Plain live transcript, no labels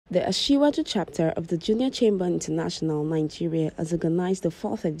The Asiwaju chapter of the Junior Chamber International Nigeria has organized the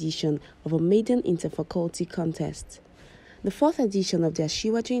 4th edition of a maiden interfaculty contest. The 4th edition of the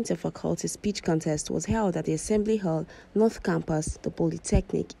Asiwaju Interfaculty Speech Contest was held at the Assembly Hall, North Campus, the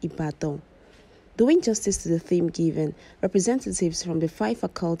Polytechnic, Ibadan. Doing justice to the theme given, representatives from the 5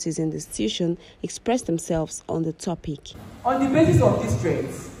 faculties in the institution expressed themselves on the topic. On the basis of these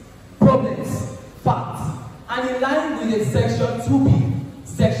trends, problems, facts, and in line with the Section 2B,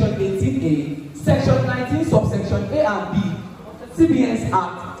 Section 18A, Section 19, Subsection A and B, CBN's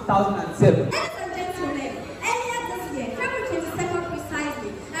Act 2007. Ladies and gentlemen, earlier this year, February 22nd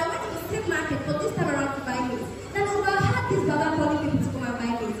precisely, I went to the state market for this time around to buy meat. Then I had this dollar calling people to come and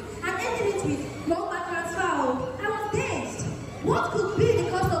buy meat. And ending it with mobile transfer. I was dazed. What could be the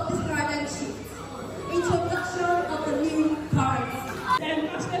cause of this paradigm shift? Introduction of the new currency. And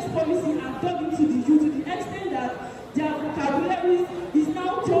cashless policy are dug into the youth to the extent that their vocabulary is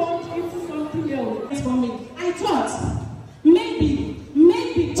now turned into something else. For me, I thought maybe,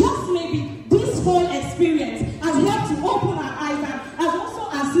 just maybe, this whole experience has helped to open our eyes and has also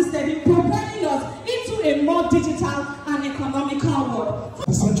assisted in propelling us into a more digital and economical world.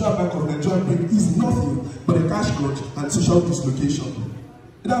 The Central Bank of Nigeria is nothing but a cash crunch and social dislocation.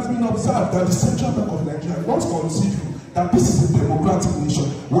 It has been observed that the Central Bank of Nigeria wants to consider that this is a democratic nation.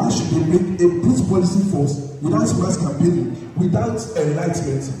 Why should they make a brute policy force without mass campaigning, without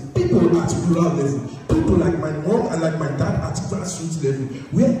enlightenment? People at rural level, people like my mom and like my dad at grassroots level,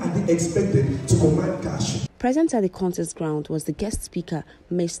 where are they expected to command cash? Present at the contest ground was the guest speaker,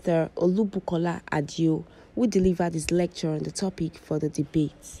 Mr. Olubukola Adio, who delivered his lecture on the topic for the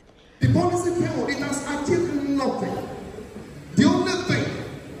debate. The policy framework, it has achieved nothing. The only thing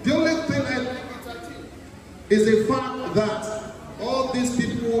is the fact that all these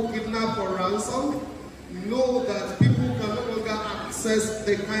people kidnapped for ransom know that people can no longer access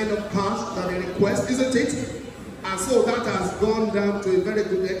the kind of cash that they request, isn't it? And so that has gone down to a very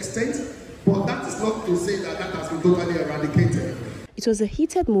good extent, but that is not to say that that has been totally eradicated. It was a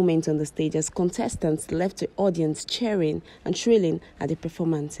heated moment on the stage as contestants left the audience cheering and thrilling at the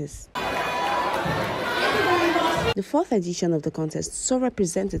performances. The 4th edition of the contest saw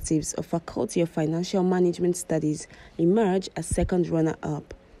representatives of Faculty of Financial Management Studies emerge as second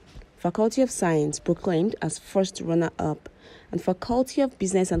runner-up, Faculty of Science proclaimed as first runner-up, and Faculty of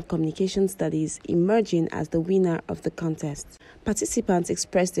Business and Communication Studies emerging as the winner of the contest. Participants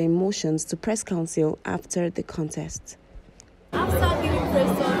expressed their emotions to press council after the contest. After giving praise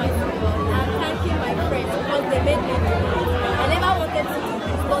to my God and thanking my friends because they made me do it, I never wanted to do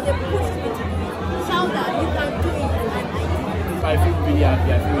this, but they pushed me to do it. Shout that you can do it, and I did. I feel really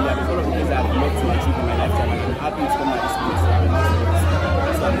happy. It's one of the things that I've loved to achieve in my lifetime. I'm happy to come at this place.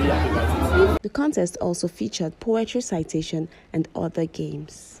 So I'm really happy about it. The contest also featured poetry citation and other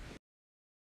games.